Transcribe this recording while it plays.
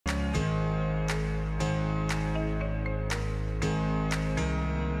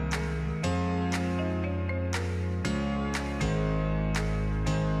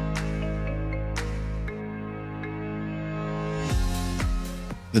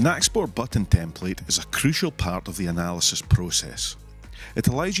The Nacsport button template is a crucial part of the analysis process. It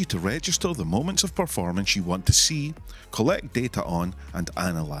allows you to register the moments of performance you want to see, collect data on, and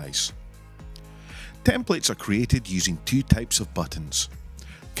analyse. Templates are created using two types of buttons: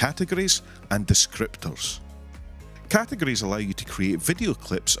 categories and descriptors. Categories allow you to create video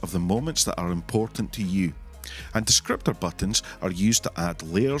clips of the moments that are important to you, and descriptor buttons are used to add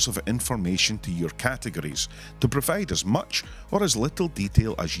layers of information to your categories to provide as much or as little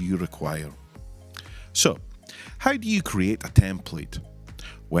detail as you require. So, how do you create a template?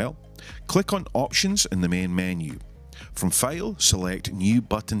 Well, click on Options in the main menu. From File, select New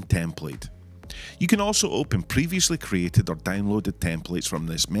Button Template. You can also open previously created or downloaded templates from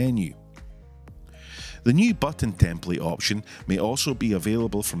this menu. The New Button Template option may also be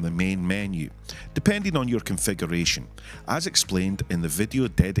available from the main menu, depending on your configuration, as explained in the video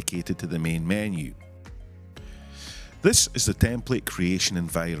dedicated to the main menu. This is the template creation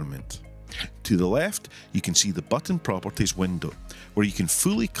environment. To the left, you can see the button properties window, where you can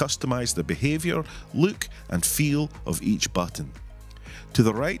fully customize the behavior, look, and feel of each button. To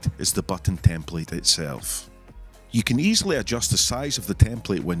the right is the button template itself. You can easily adjust the size of the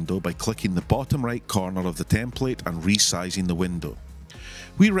template window by clicking the bottom right corner of the template and resizing the window.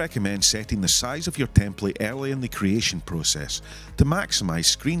 We recommend setting the size of your template early in the creation process to maximize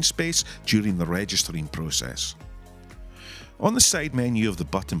screen space during the registering process. On the side menu of the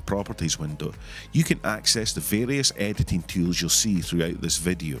button properties window, you can access the various editing tools you'll see throughout this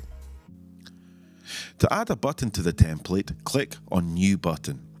video. To add a button to the template, click on New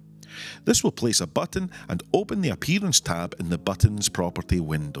Button. This will place a button and open the Appearance tab in the Buttons property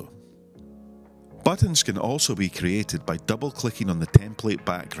window. Buttons can also be created by double-clicking on the template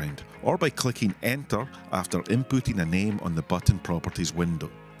background or by clicking Enter after inputting a name on the Button properties window.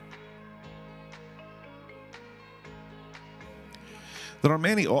 There are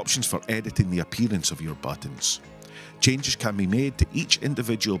many options for editing the appearance of your buttons. Changes can be made to each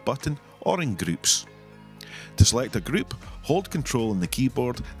individual button or in groups. To select a group, hold Ctrl on the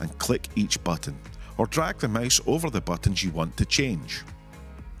keyboard and click each button, or drag the mouse over the buttons you want to change.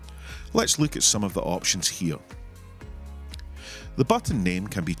 Let's look at some of the options here. The button name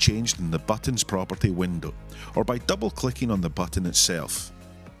can be changed in the Buttons property window, or by double-clicking on the button itself.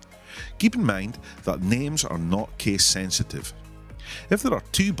 Keep in mind that names are not case sensitive. If there are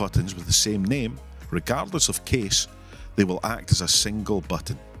two buttons with the same name, regardless of case, they will act as a single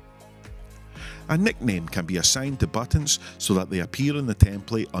button. A nickname can be assigned to buttons so that they appear in the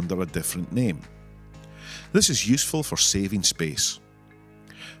template under a different name. This is useful for saving space.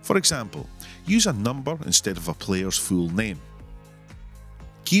 For example, use a number instead of a player's full name.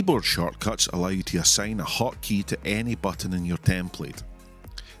 Keyboard shortcuts allow you to assign a hotkey to any button in your template.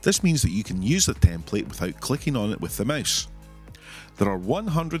 This means that you can use the template without clicking on it with the mouse. There are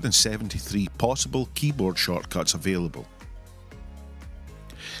 173 possible keyboard shortcuts available.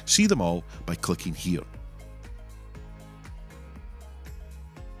 See them all by clicking here.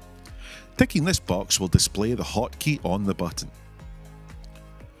 Ticking this box will display the hotkey on the button.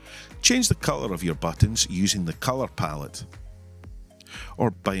 Change the colour of your buttons using the colour palette,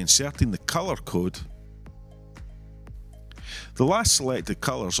 or by inserting the colour code. The last selected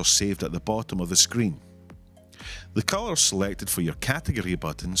colours are saved at the bottom of the screen. The colours selected for your category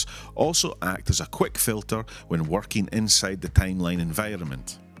buttons also act as a quick filter when working inside the timeline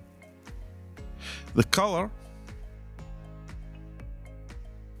environment. The colour,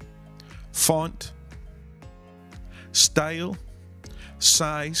 font, style,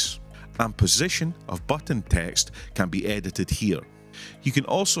 size, and position of button text can be edited here. You can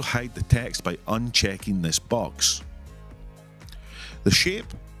also hide the text by unchecking this box. The shape,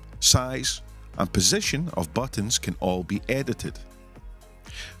 size, and position of buttons can all be edited.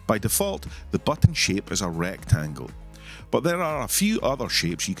 By default, the button shape is a rectangle, but there are a few other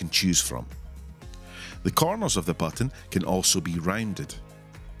shapes you can choose from. The corners of the button can also be rounded.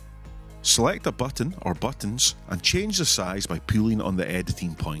 Select a button or buttons and change the size by pulling on the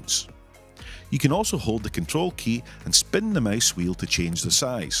editing points. You can also hold the Control key and spin the mouse wheel to change the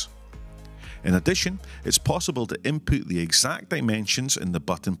size. In addition, it's possible to input the exact dimensions in the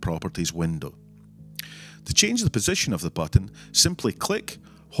Button Properties window. To change the position of the button, simply click,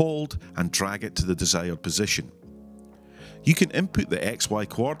 hold, and drag it to the desired position. You can input the XY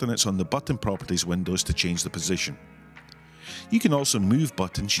coordinates on the Button Properties windows to change the position. You can also move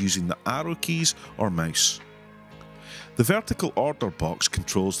buttons using the arrow keys or mouse. The vertical order box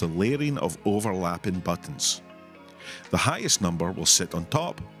controls the layering of overlapping buttons. The highest number will sit on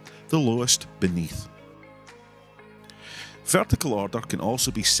top, the lowest beneath. Vertical order can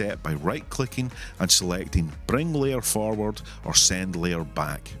also be set by right-clicking and selecting Bring Layer Forward or Send Layer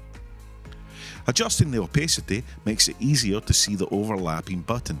Back. Adjusting the opacity makes it easier to see the overlapping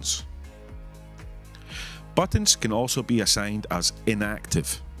buttons. Buttons can also be assigned as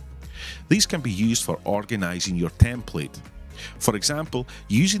inactive. These can be used for organising your template. For example,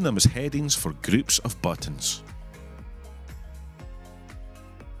 using them as headings for groups of buttons.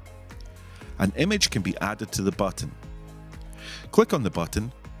 An image can be added to the button. Click on the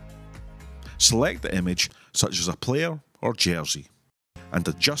button, select the image such as a player or jersey, and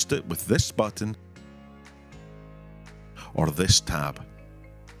adjust it with this button or this tab.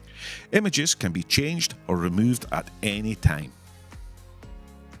 Images can be changed or removed at any time.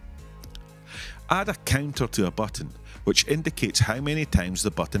 Add a counter to a button, which indicates how many times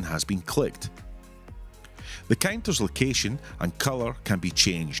the button has been clicked. The counter's location and colour can be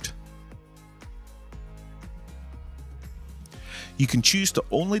changed. You can choose to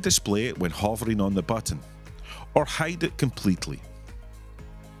only display it when hovering on the button, or hide it completely.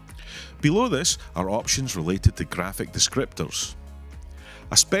 Below this are options related to graphic descriptors.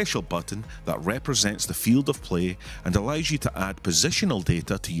 A special button that represents the field of play and allows you to add positional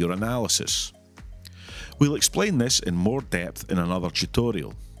data to your analysis. We'll explain this in more depth in another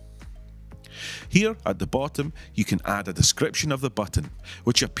tutorial. Here at the bottom you can add a description of the button,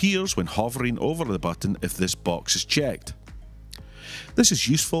 which appears when hovering over the button if this box is checked. This is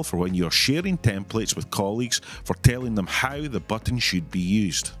useful for when you're sharing templates with colleagues for telling them how the button should be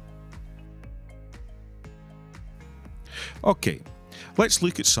used. Okay, let's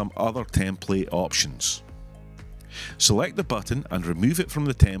look at some other template options. Select the button and remove it from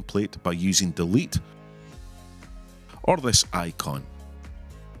the template by using Delete or this icon.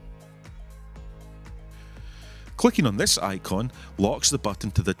 Clicking on this icon locks the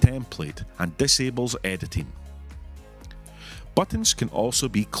button to the template and disables editing. Buttons can also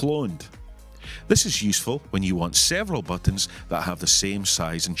be cloned. This is useful when you want several buttons that have the same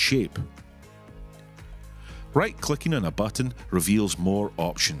size and shape. Right-clicking on a button reveals more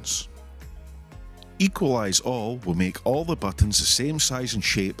options. Equalize All will make all the buttons the same size and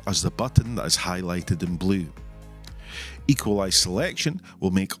shape as the button that is highlighted in blue. Equalize Selection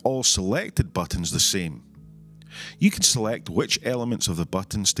will make all selected buttons the same. You can select which elements of the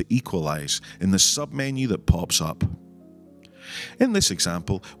buttons to equalize in the submenu that pops up. In this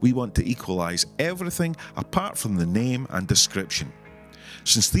example, we want to equalize everything apart from the name and description,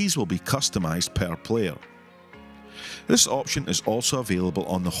 since these will be customized per player. This option is also available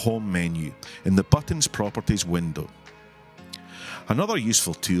on the Home menu in the Buttons Properties window. Another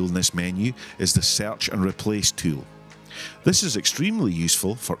useful tool in this menu is the Search and Replace tool. This is extremely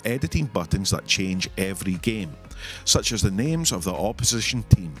useful for editing buttons that change every game, such as the names of the opposition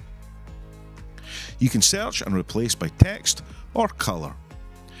team. You can search and replace by text or colour.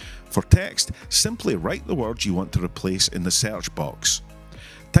 For text, simply write the words you want to replace in the search box.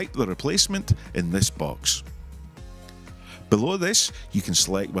 Type the replacement in this box. Below this, you can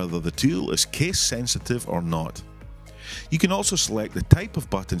select whether the tool is case sensitive or not. You can also select the type of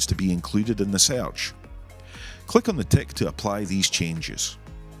buttons to be included in the search. Click on the tick to apply these changes.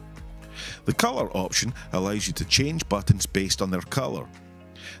 The colour option allows you to change buttons based on their colour.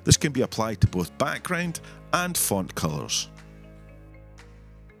 This can be applied to both background and font colours.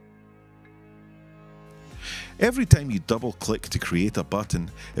 Every time you double click to create a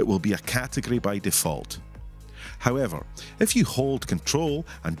button, it will be a category by default. However, if you hold Ctrl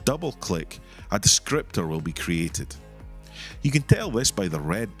and double click, a descriptor will be created. You can tell this by the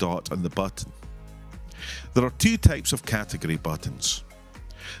red dot on the button. There are two types of category buttons.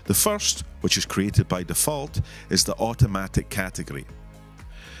 The first, which is created by default, is the automatic category.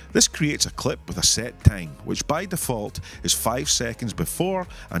 This creates a clip with a set time, which by default is 5 seconds before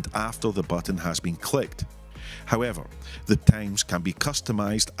and after the button has been clicked. However, the times can be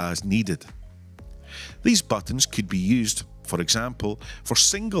customized as needed. These buttons could be used, for example, for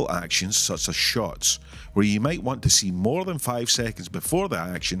single actions such as shots, where you might want to see more than 5 seconds before the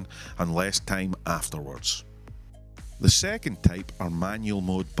action and less time afterwards. The second type are manual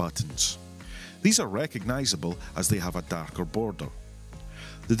mode buttons. These are recognisable as they have a darker border.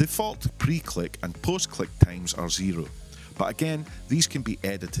 The default pre-click and post-click times are 0, but again, these can be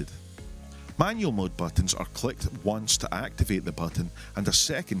edited. Manual mode buttons are clicked once to activate the button and a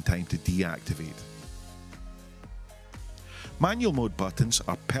second time to deactivate. Manual mode buttons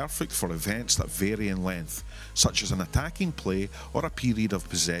are perfect for events that vary in length, such as an attacking play or a period of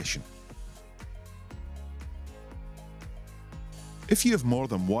possession. If you have more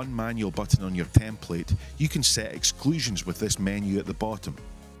than one manual button on your template, you can set exclusions with this menu at the bottom.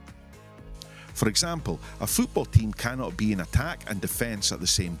 For example, a football team cannot be in attack and defence at the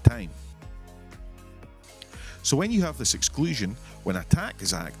same time. So when you have this exclusion, when attack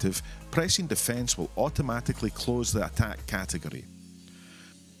is active, pressing defence will automatically close the attack category.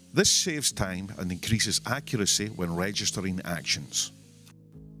 This saves time and increases accuracy when registering actions.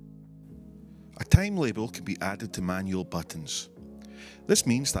 A time label can be added to manual buttons. This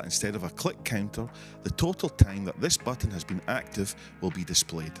means that instead of a click counter, the total time that this button has been active will be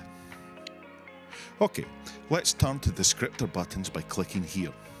displayed. Okay, let's turn to descriptor buttons by clicking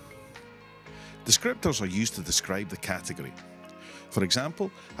here. Descriptors are used to describe the category. For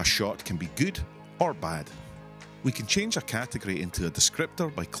example, a shot can be good or bad. We can change a category into a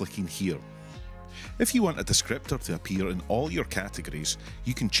descriptor by clicking here. If you want a descriptor to appear in all your categories,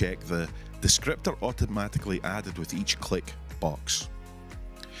 you can check the Descriptor Automatically Added with Each Click box.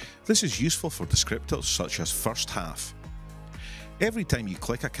 This is useful for descriptors such as first half. Every time you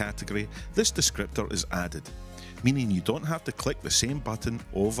click a category, this descriptor is added, meaning you don't have to click the same button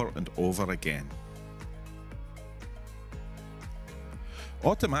over and over again.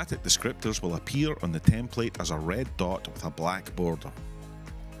 Automatic descriptors will appear on the template as a red dot with a black border.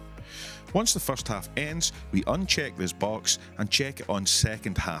 Once the first half ends, we uncheck this box and check it on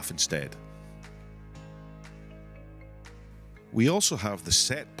second half instead. We also have the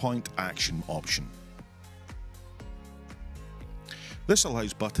Set Point Action option. This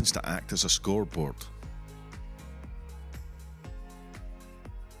allows buttons to act as a scoreboard.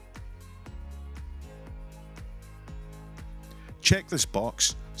 Check this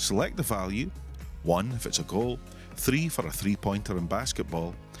box, select the value, 1 if it's a goal, 3 for a 3-pointer in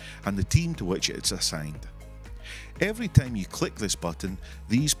basketball, and the team to which it's assigned. Every time you click this button,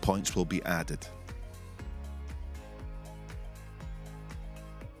 these points will be added.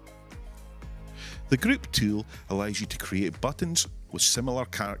 The Group tool allows you to create buttons with similar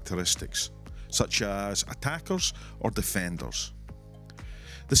characteristics, such as attackers or defenders.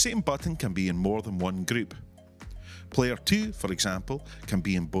 The same button can be in more than one group. Player 2, for example, can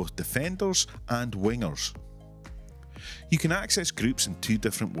be in both defenders and wingers. You can access groups in two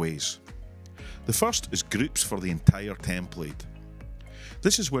different ways. The first is groups for the entire template.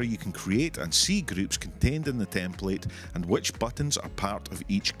 This is where you can create and see groups contained in the template and which buttons are part of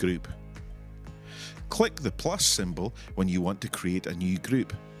each group. Click the plus symbol when you want to create a new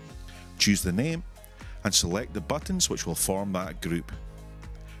group. Choose the name and select the buttons which will form that group.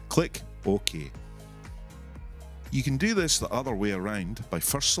 Click OK. You can do this the other way around by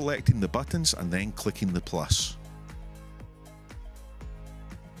first selecting the buttons and then clicking the plus.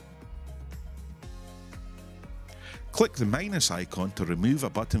 Click the minus icon to remove a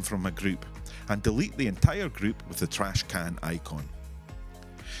button from a group and delete the entire group with the trash can icon.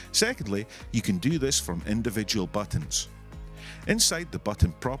 Secondly, you can do this from individual buttons. Inside the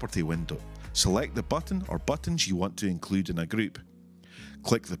button property window, select the button or buttons you want to include in a group.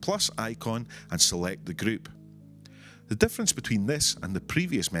 Click the plus icon and select the group. The difference between this and the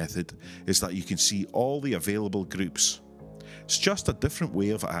previous method is that you can see all the available groups. It's just a different way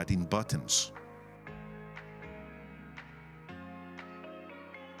of adding buttons.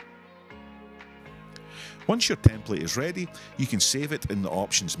 Once your template is ready, you can save it in the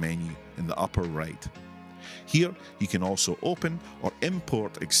Options menu in the upper right. Here, you can also open or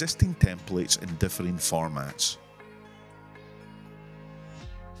import existing templates in differing formats.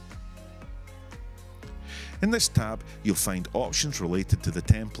 In this tab, you'll find options related to the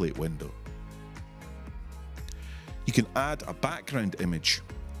template window. You can add a background image,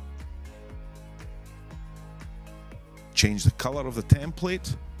 change the colour of the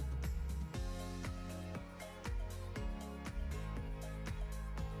template,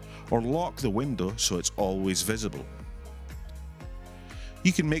 or lock the window so it's always visible.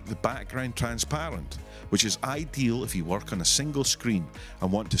 You can make the background transparent, which is ideal if you work on a single screen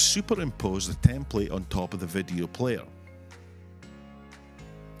and want to superimpose the template on top of the video player.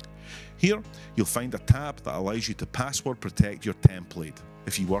 Here, you'll find a tab that allows you to password protect your template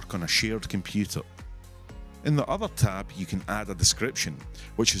if you work on a shared computer. In the other tab, you can add a description,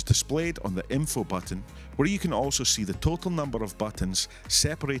 which is displayed on the Info button, where you can also see the total number of buttons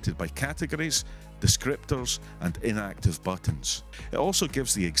separated by categories, descriptors, and inactive buttons. It also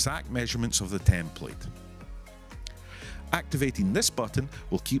gives the exact measurements of the template. Activating this button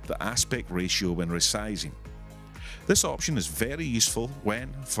will keep the aspect ratio when resizing. This option is very useful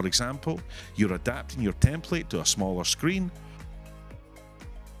when, for example, you're adapting your template to a smaller screen,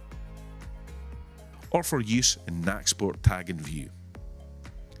 or for use in Nacsport Tag and View.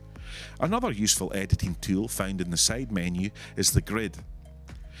 Another useful editing tool found in the side menu is the grid.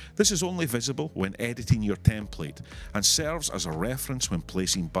 This is only visible when editing your template and serves as a reference when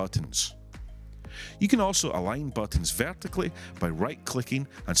placing buttons. You can also align buttons vertically by right-clicking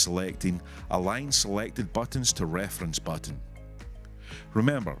and selecting Align Selected Buttons to Reference Button.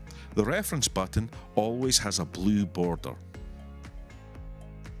 Remember, the reference button always has a blue border.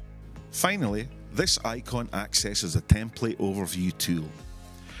 Finally, this icon accesses the Template Overview tool.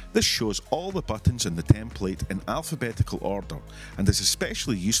 This shows all the buttons in the template in alphabetical order and is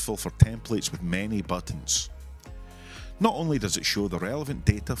especially useful for templates with many buttons. Not only does it show the relevant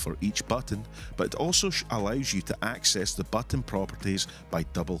data for each button, but it also allows you to access the button properties by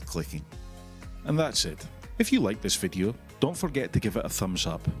double-clicking. And that's it. If you like this video, don't forget to give it a thumbs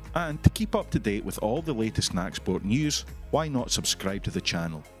up, and to keep up to date with all the latest Nacsport news, why not subscribe to the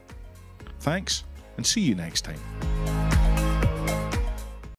channel? Thanks, and see you next time.